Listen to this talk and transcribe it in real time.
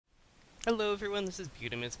Hello everyone, this is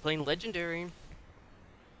Beautimus playing Legendary.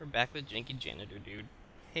 We're back with Janky Janitor Dude.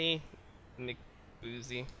 Hey,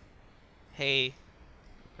 McBoozy. Hey,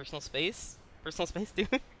 personal space? Personal space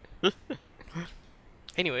dude?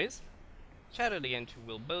 Anyways, shout out again to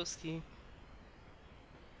Willboski.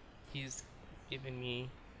 He's given me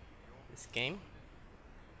this game.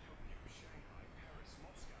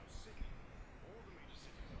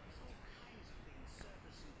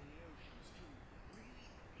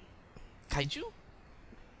 Kaiju?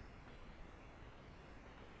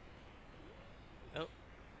 Oh.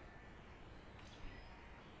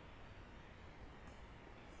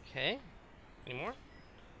 Okay. Any more?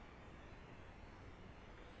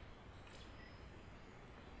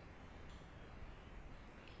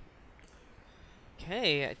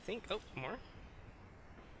 Okay, I think. Oh, more.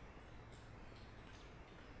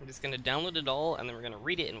 I'm just gonna download it all and then we're gonna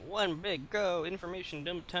read it in one big go. Information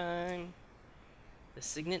dump time. The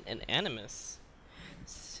Signet and Animus.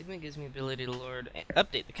 Signet gives me ability to lord.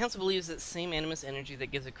 Update. The council believes that same animus energy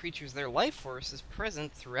that gives the creatures their life force is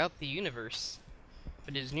present throughout the universe,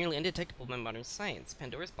 but it is nearly undetectable by modern science.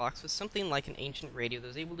 Pandora's box was something like an ancient radio that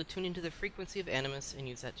was able to tune into the frequency of animus and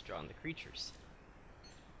use that to draw on the creatures.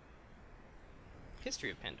 History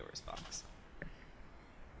of Pandora's box.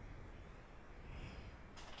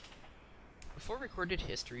 Before recorded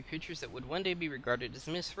history, creatures that would one day be regarded as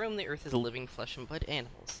myths roam the earth as living flesh and blood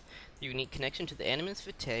animals. Their unique connection to the animus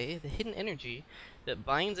vitae, the hidden energy that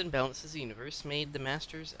binds and balances the universe, made the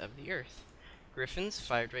masters of the earth. Griffins,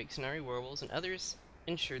 fire drakes, Nari werewolves, and others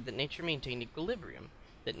ensured that nature maintained equilibrium,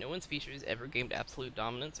 that no one species ever gained absolute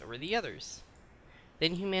dominance over the others.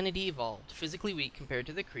 Then humanity evolved. Physically weak compared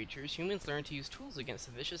to the creatures, humans learned to use tools against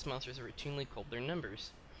the vicious monsters that routinely culled their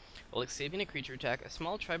numbers. While escaping a creature attack, a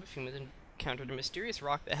small tribe of humans encountered a mysterious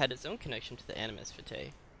rock that had its own connection to the animus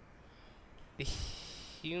vitae. The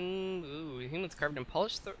humans carved and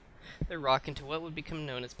polished the rock into what would become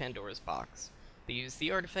known as Pandora's box. They used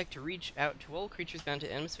the artifact to reach out to all creatures bound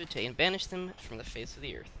to animus vitae and banish them from the face of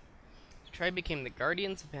the earth. The tribe became the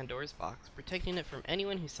guardians of Pandora's box, protecting it from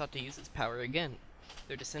anyone who sought to use its power again.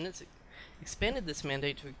 Their descendants expanded this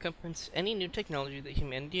mandate to encompass any new technology that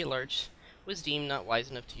humanity at large was deemed not wise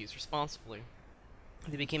enough to use responsibly.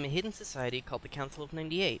 They became a hidden society called the Council of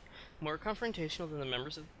 98. More confrontational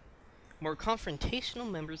members of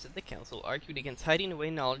the council argued against hiding away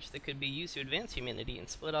knowledge that could be used to advance humanity and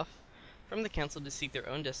split off from the council to seek their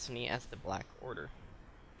own destiny as the Black Order.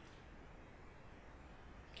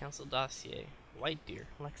 Council dossier. White Deer,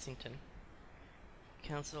 Lexington.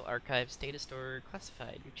 Council archives, data store,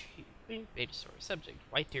 classified, data store, subject,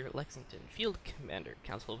 White Deer, Lexington, field commander,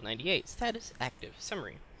 Council of 98, status, active,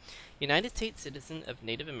 summary. United States citizen of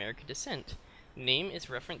Native American descent. Name is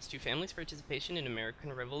reference to family's participation in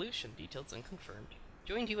American Revolution, details unconfirmed.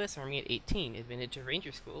 Joined U.S. Army at 18, admitted to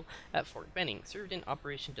Ranger School at Fort Benning, served in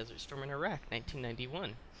Operation Desert Storm in Iraq,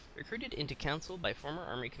 1991. Recruited into Council by former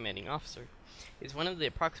Army commanding officer. Is one of the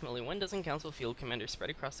approximately 12 Council field commanders spread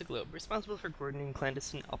across the globe, responsible for coordinating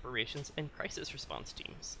clandestine operations and crisis response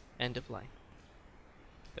teams. End of line.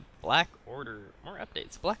 The Black Order. More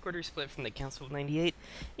updates. Black Order split from the Council of 98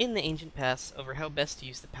 in the ancient past over how best to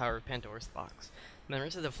use the power of Pandora's box.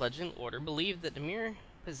 Members of the fledgling order believed that the mere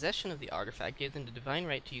possession of the artifact gave them the divine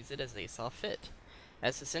right to use it as they saw fit.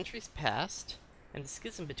 As the centuries passed, and the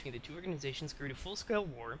schism between the two organizations grew to full-scale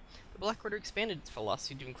war, the Black Order expanded its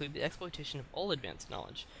philosophy to include the exploitation of all advanced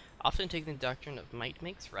knowledge, often taking the doctrine of might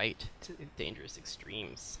makes right to dangerous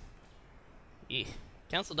extremes.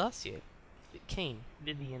 Council dossier. Kane,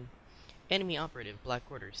 Vivian. Enemy operative, Black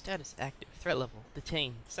Order. Status active. Threat level.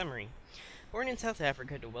 Detained. Summary. Born in South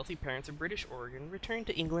Africa to wealthy parents of British origin, returned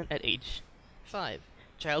to England at age 5.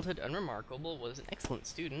 Childhood unremarkable, was an excellent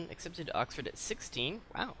student, accepted to Oxford at 16.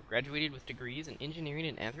 Wow. Graduated with degrees in engineering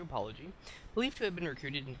and anthropology. Believed to have been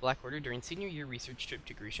recruited into Black Order during senior year research trip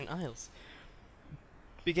to Grecian Isles.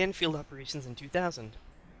 Began field operations in 2000.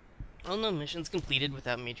 All known missions completed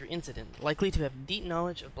without major incident. Likely to have deep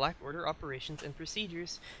knowledge of Black Order operations and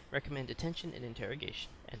procedures. Recommend detention and interrogation.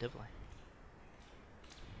 End of line.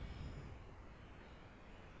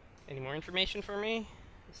 Any more information for me?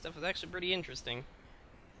 This stuff is actually pretty interesting.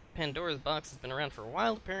 Pandora's box has been around for a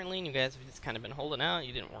while, apparently, and you guys have just kind of been holding out.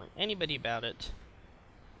 You didn't warn anybody about it.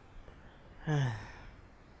 Can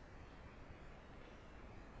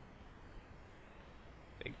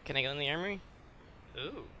I go in the armory?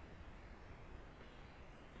 Ooh.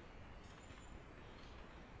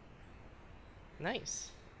 Nice.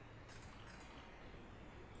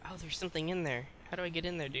 Oh, there's something in there. How do I get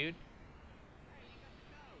in there, dude?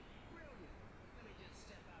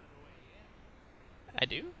 I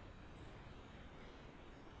do?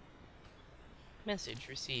 Message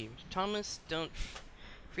received. Thomas, don't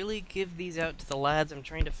freely give these out to the lads. I'm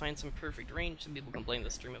trying to find some perfect range. Some people complain the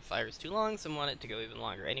stream of fire is too long. Some want it to go even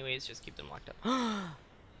longer. Anyways, just keep them locked up.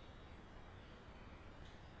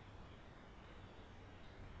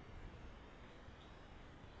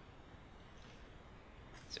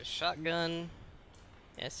 So shotgun,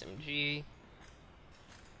 SMG,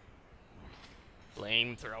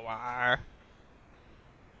 flamethrower.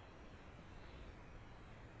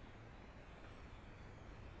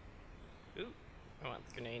 Ooh, I want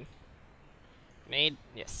the grenade. Grenade,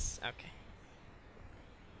 yes, okay.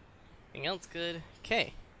 Anything else good?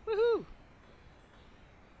 Okay, woohoo!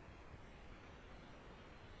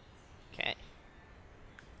 Okay.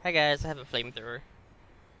 Hi guys, I have a flamethrower.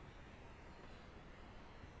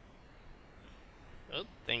 Oh,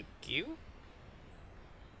 thank you.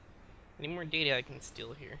 Any more data I can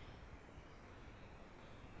steal here?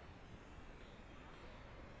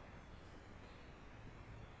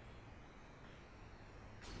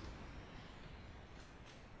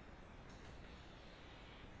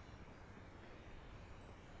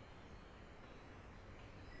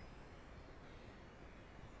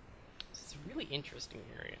 This is a really interesting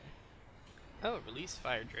area. Oh, release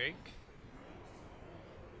Fire Drake.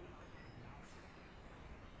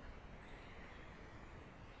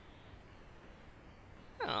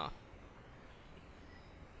 Oh.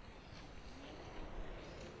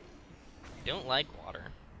 Don't like water.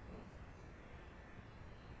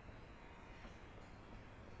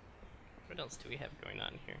 What else do we have going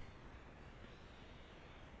on here?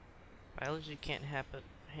 Biology can't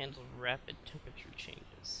handle rapid temperature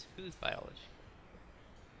changes. Who's biology?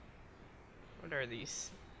 What are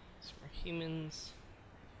these? Some are humans.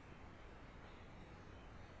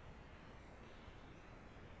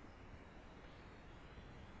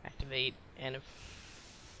 Activate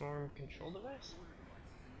aniform control device?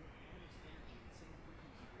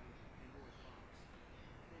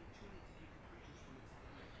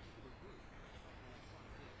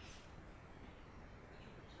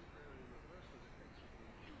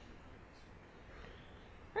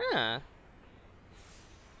 Huh.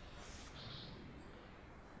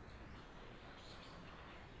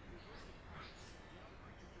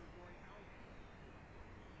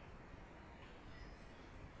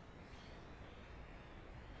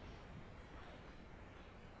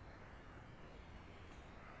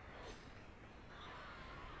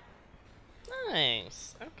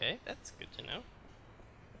 Nice. Okay, that's good to know.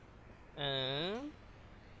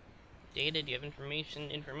 Data, do you have information?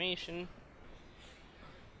 Information?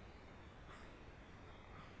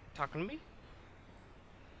 Talking to me?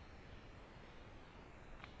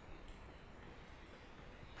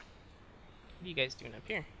 What are you guys doing up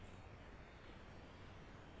here?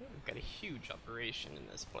 Ooh, we've got a huge operation in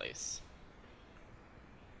this place.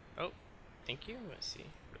 Oh, thank you. Let's see.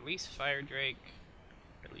 Release Fire Drake.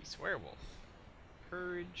 Release Werewolf.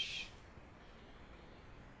 Purge.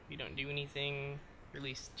 You don't do anything.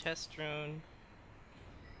 Release Test Drone.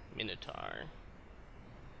 Minotaur.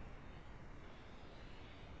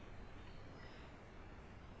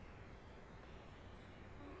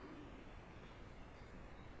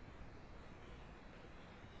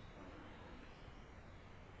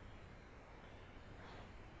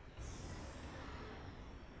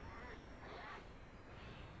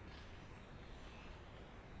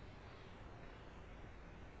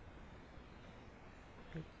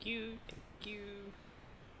 Thank you, thank you.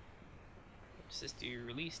 What's this do?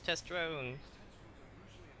 Release Test Drone.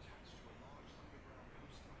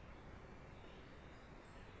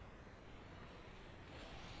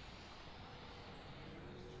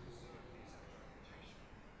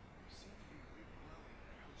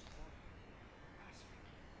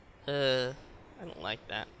 I don't like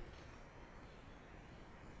that.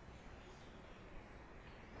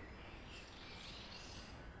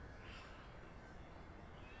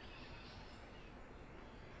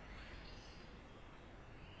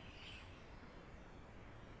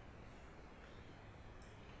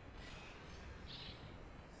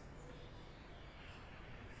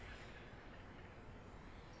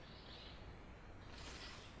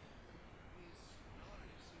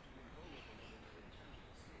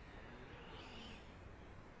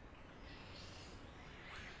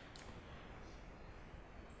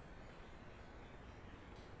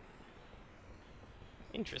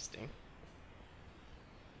 Interesting.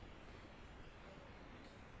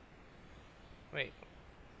 Wait.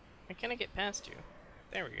 Why can't I get past you?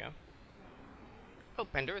 There we go. Oh,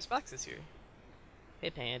 Pandora's box is here.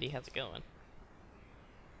 Hey Pandy, how's it going?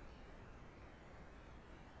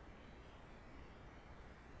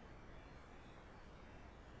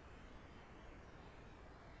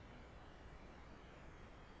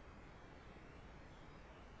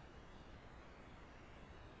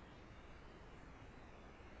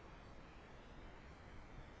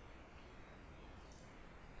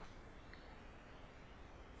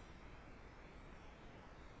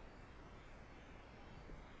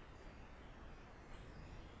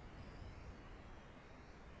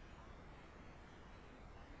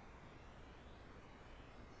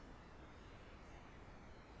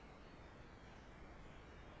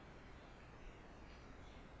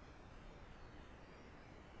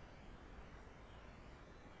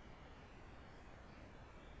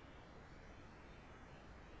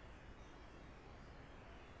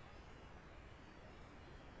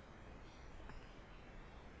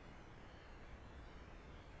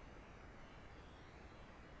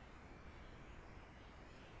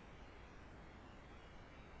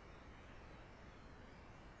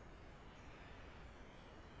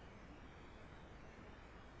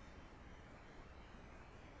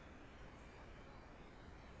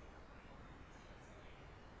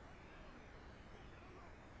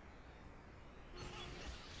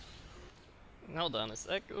 Hold on a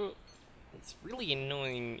sec. Oh, it's really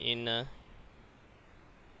annoying in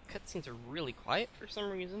cutscenes are really quiet for some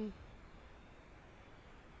reason.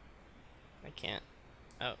 I can't.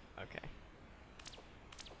 Oh, okay.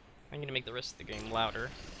 I'm gonna make the rest of the game louder.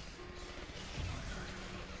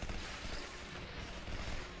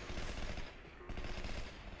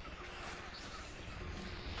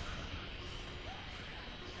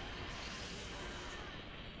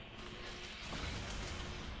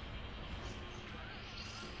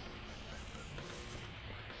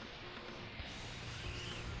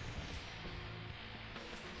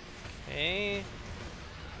 Okay.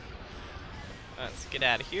 Let's get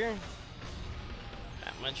out of here.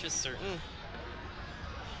 That much is certain.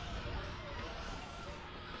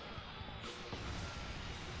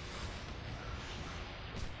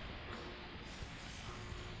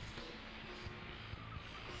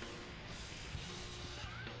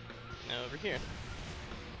 Now over here.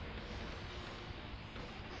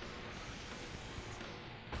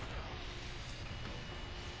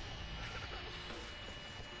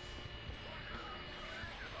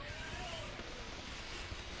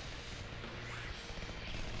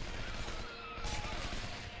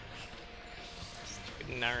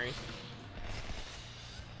 Stupid Nari.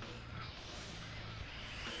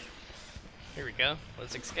 Here we go.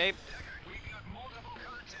 Let's escape. We've got multiple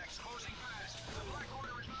contacts closing fast. The Black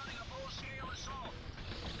Order is mounting a full-scale assault.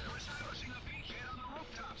 They're establishing a beachhead on the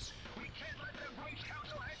rooftops. We can't let them breach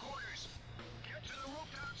Council headquarters. Get to the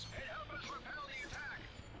rooftops and help us repel the attack.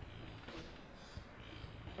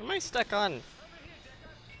 What am I stuck on?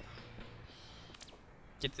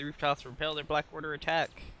 Get to the rooftops, repel their Black Order attack.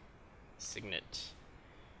 Signet.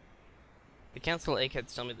 The Council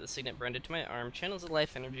eggheads tell me that the signet branded to my arm channels the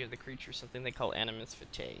life energy of the creature, something they call animus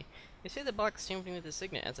vitae. They say the box tampering with the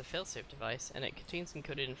signet as a failsafe device, and it contains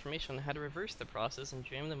encoded information on how to reverse the process and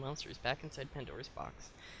jam the monsters back inside Pandora's box.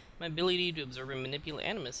 My ability to absorb and manipulate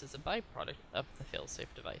animus is a byproduct of the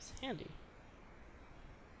failsafe device. Handy.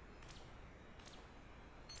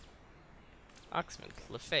 Oxmith,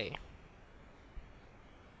 LeFay.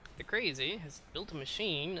 The Crazy has built a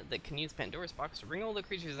machine that can use Pandora's box to bring all the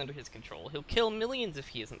creatures under his control. He'll kill millions if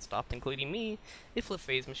he isn't stopped, including me. If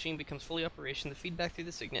LeFay's machine becomes fully operational, the feedback through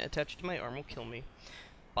the signet attached to my arm will kill me.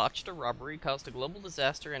 Botched a robbery, caused a global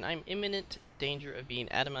disaster, and I'm in imminent danger of being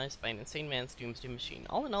atomized by an insane man's doomsday machine.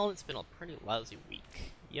 All in all, it's been a pretty lousy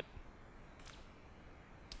week. Yep.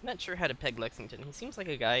 I'm not sure how to peg Lexington. He seems like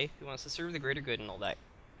a guy who wants to serve the greater good and all that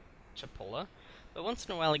chapola. But once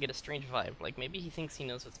in a while I get a strange vibe, like maybe he thinks he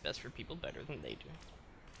knows what's best for people better than they do.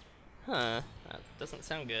 Huh, that doesn't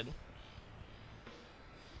sound good.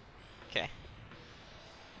 Okay.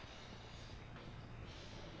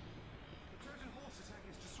 The Trojan horse attack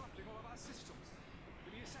is disrupting all of our systems.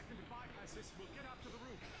 Give me a second to bypass this, we'll get up to the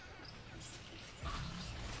roof.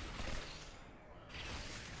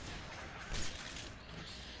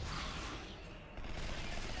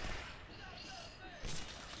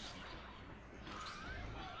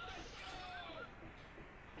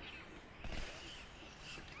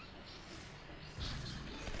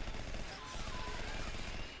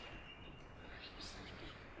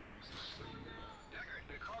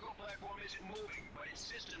 Isn't moving, but its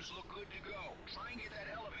systems look good to go. Try and get that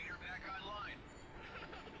elevator back online.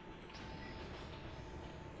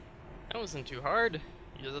 That wasn't too hard.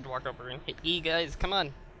 You just have to walk over and hit E, guys. Come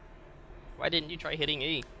on. Why didn't you try hitting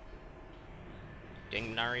E?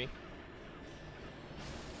 Dang Nari.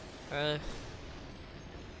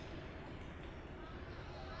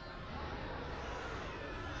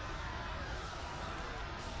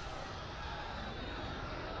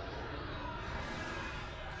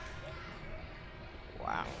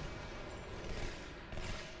 Wow.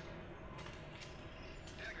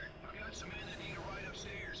 Deckard, I've got some men that need a ride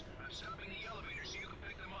upstairs. I'm stopping the elevator so you can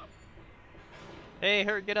pick them up. Hey,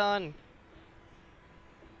 her, get on.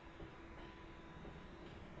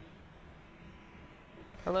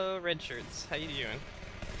 Hello, red shirts. How you doing?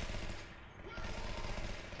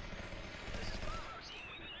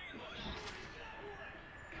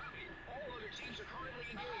 Copy. All other teams are currently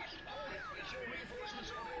engaged. Hold out until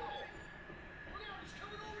reinforcements are available. Look out, it's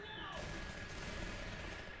coming over now!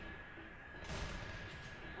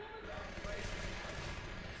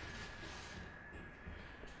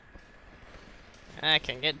 I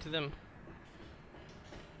can't get to them.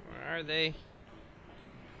 Where are they?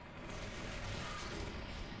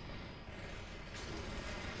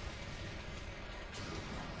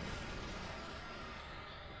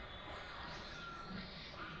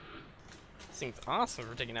 This thing's awesome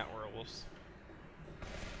for taking out werewolves.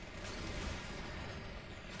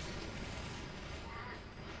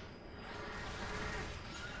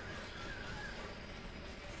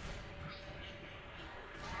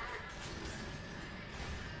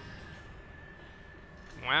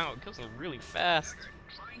 Wow, it goes really fast.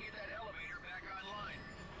 Try and get that elevator back online.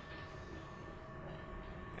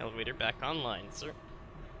 Elevator back online, sir.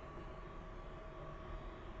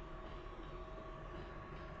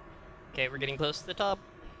 Okay, we're getting close to the top.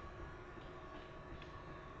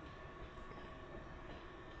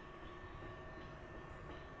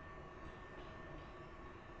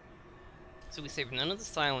 So we saved none of the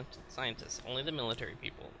silent scientists, only the military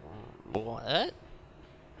people. What?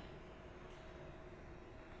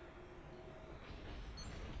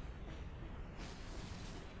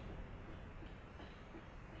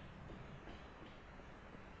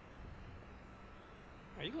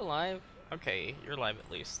 Are you alive? Okay, you're alive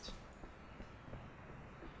at least.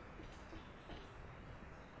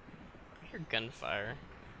 I hear gunfire.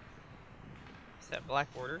 Is that Black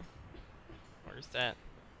Order? Or is that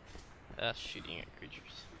us shooting at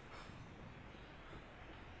creatures?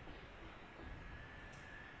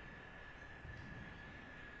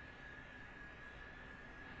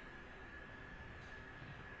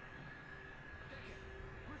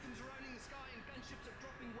 Griffins are roaming the sky and gunships are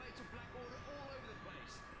dropping waves of Black Order all over the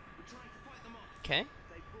place. We're trying to fight them off. Okay.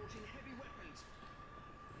 They've brought in heavy weapons.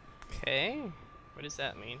 Okay. What does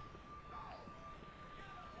that mean?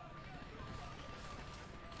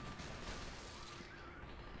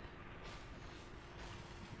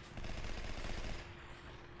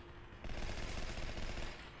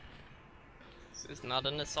 This is not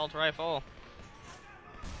an assault rifle.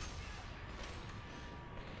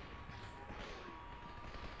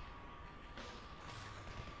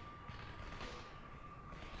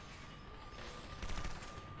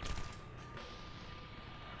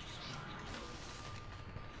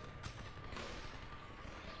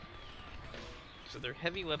 So their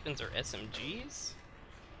heavy weapons are SMGs?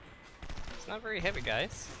 It's not very heavy,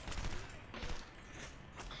 guys.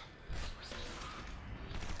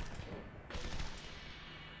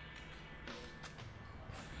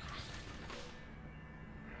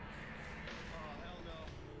 Oh, hell no.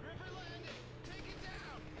 Griffin landing! Take it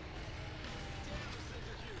down! Damn, this things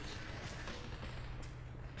are huge.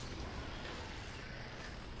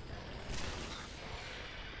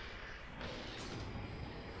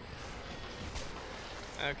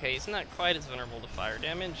 Okay, he's not quite as vulnerable to fire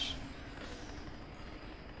damage.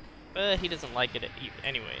 But he doesn't like it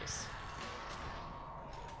anyways.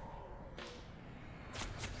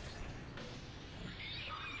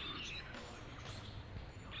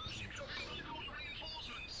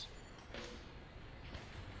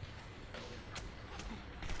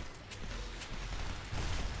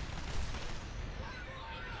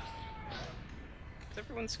 What's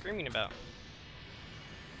everyone screaming about?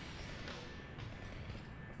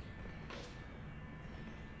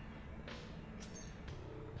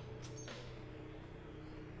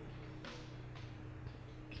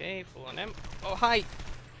 Okay, full on M. Oh, hi!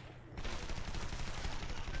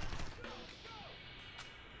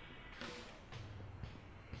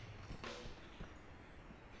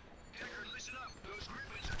 Deckard, listen up. Those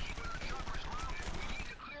Griffins are keeping our choppers grounded. We need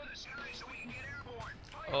to clear the sky so we can get airborne.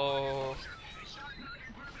 Fire Oh. They started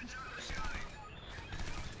knocking Griffins out of the sky.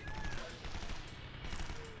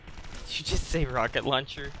 Did you just say rocket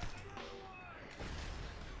launcher?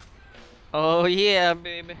 Oh yeah,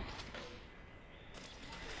 baby.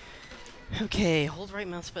 Okay, hold right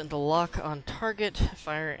mouse button to lock on target,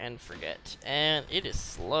 fire, and forget. And it is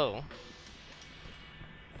slow.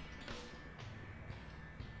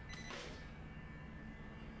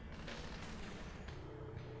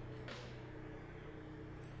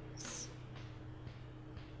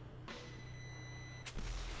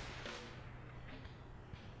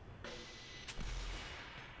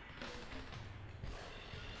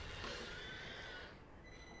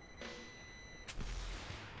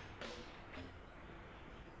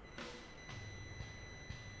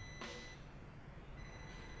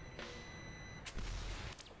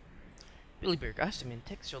 Billy Bear Gossaman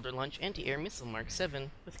Tech Shoulder Launch Anti-Air Missile Mark 7.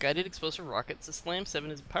 With guided explosive rockets, the Slam 7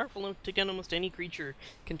 is powerful enough to take down almost any creature.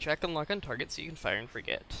 Can track and lock on target so you can fire and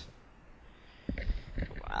forget.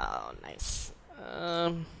 Wow, nice.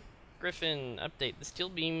 Griffin update. The steel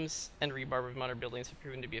beams and rebar of modern buildings have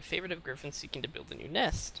proven to be a favorite of Griffins seeking to build a new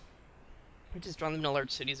nest, which has drawn them to large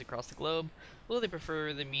cities across the globe. Although they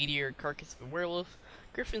prefer the meatier carcass of a werewolf,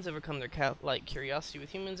 Griffins overcome their cat-like curiosity with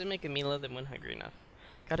humans and make a meal of them when hungry enough.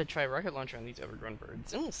 Gotta try a rocket launcher on these overgrown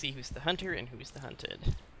birds, and we'll see who's the hunter and who's the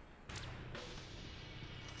hunted.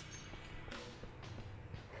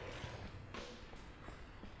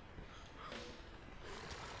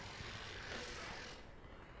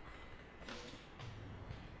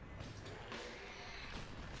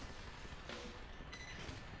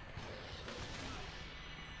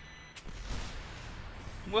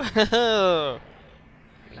 Whoa!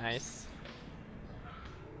 Nice.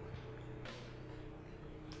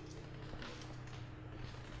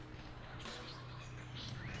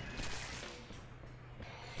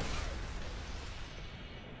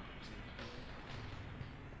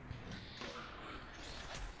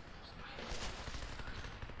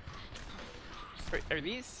 Wait, are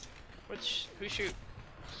these? Who shoot?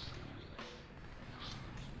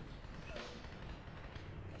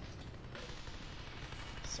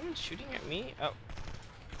 Someone shooting at me? Oh.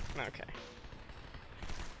 Okay.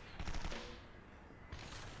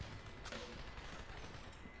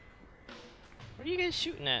 What are you guys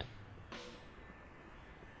shooting at?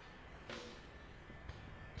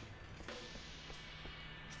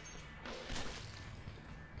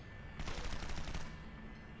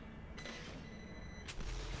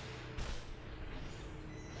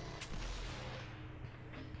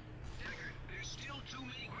 There's still too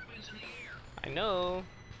many weapons in the air. I know.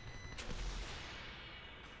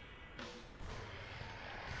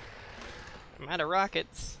 I'm out of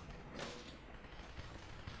rockets.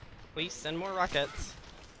 Please send more rockets.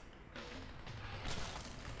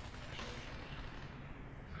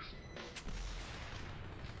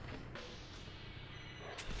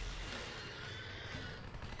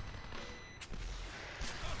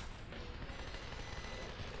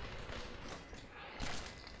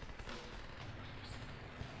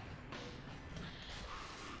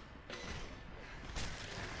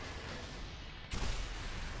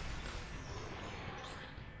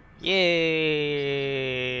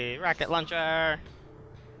 Yay! Rocket launcher! I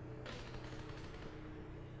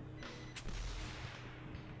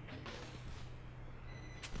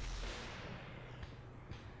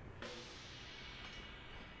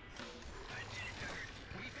did it, Deckard.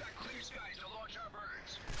 We've got clear skies to launch our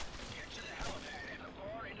birds. Get to the helipad and the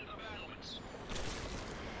far end of the battlements.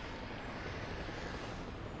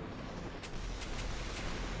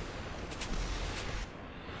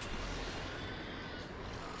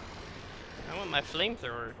 I want my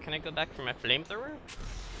flamethrower. Can I go back for my flamethrower?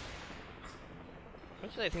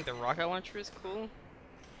 Actually, I think the rocket launcher is cool.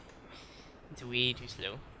 It's way too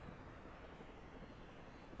slow.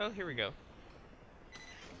 Oh, here we go.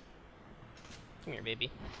 Come here,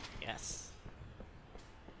 baby. Yes.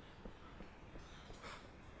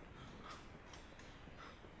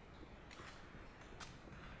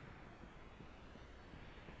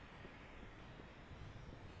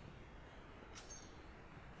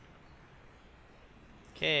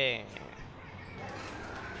 Okay.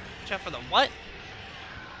 Watch out for the what?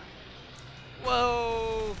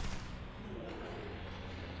 Whoa!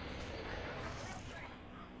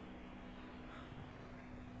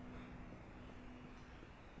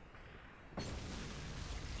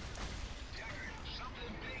 Deckard,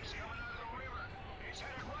 something big's coming out of the river. It's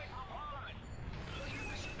headed right for pond. Look at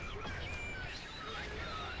this. My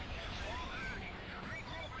God. Fall back.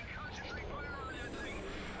 Regroup and concentrate fire on that thing.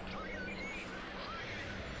 Target ID.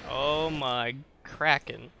 Oh my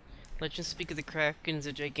Kraken. Legends speak of the Krakens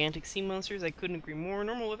as gigantic sea monsters. I couldn't agree more.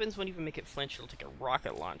 Normal weapons won't even make it flinch. It'll take a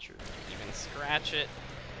rocket launcher to even scratch it.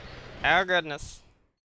 Oh goodness.